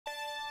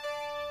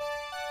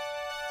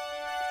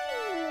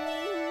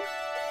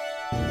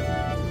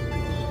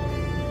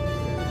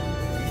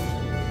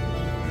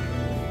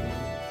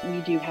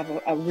we do have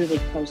a really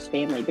close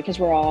family because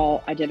we're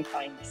all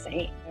identifying the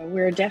same.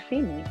 We're a deaf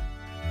family.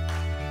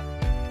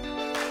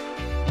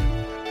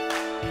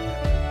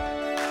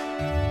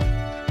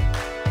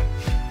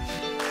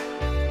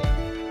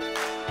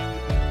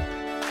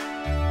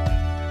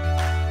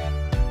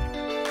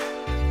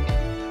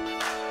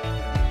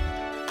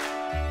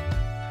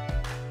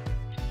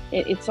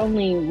 It's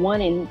only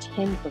 1 in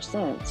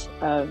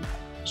 10% of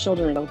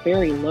children, a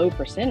very low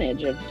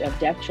percentage of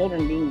deaf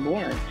children being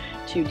born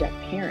to deaf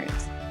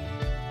parents.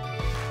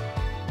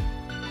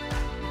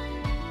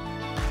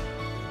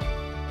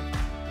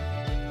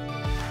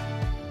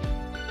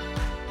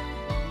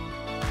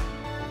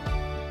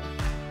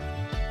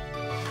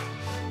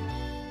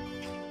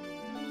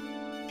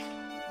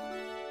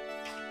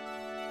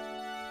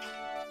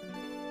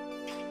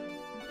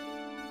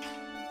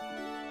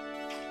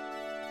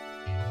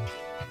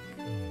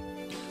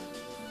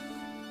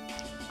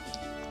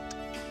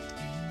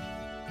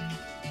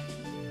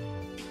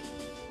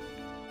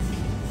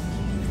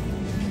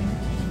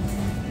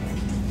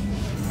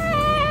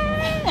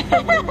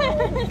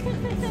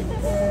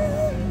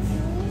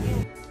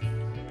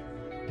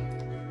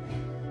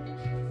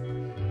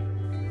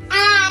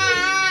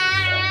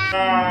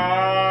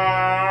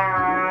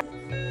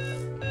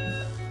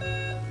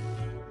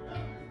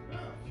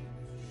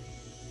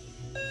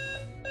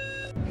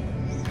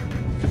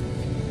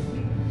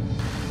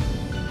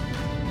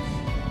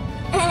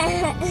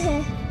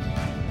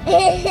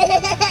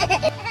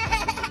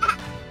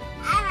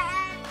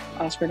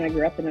 Oscar and I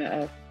grew up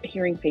in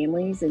hearing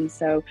families, and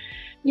so,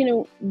 we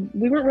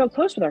weren't real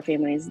close with our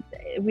families.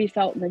 We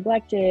felt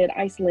neglected,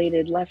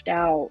 isolated, left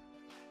out.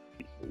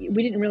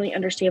 We didn't really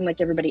understand like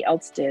everybody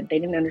else did. They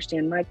didn't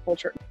understand my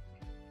culture.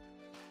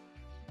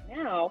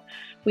 Now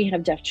we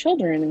have deaf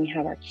children and we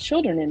have our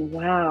children, and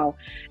wow,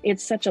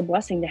 it's such a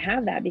blessing to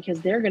have that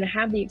because they're going to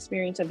have the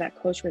experience of that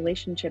close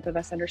relationship of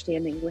us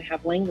understanding. We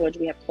have language,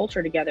 we have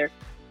culture together.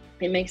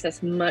 It makes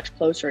us much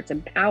closer. It's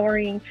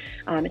empowering.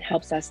 It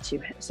helps us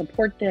to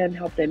support them,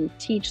 help them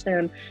teach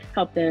them,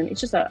 help them. It's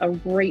just a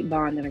great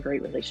bond and a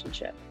great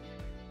relationship.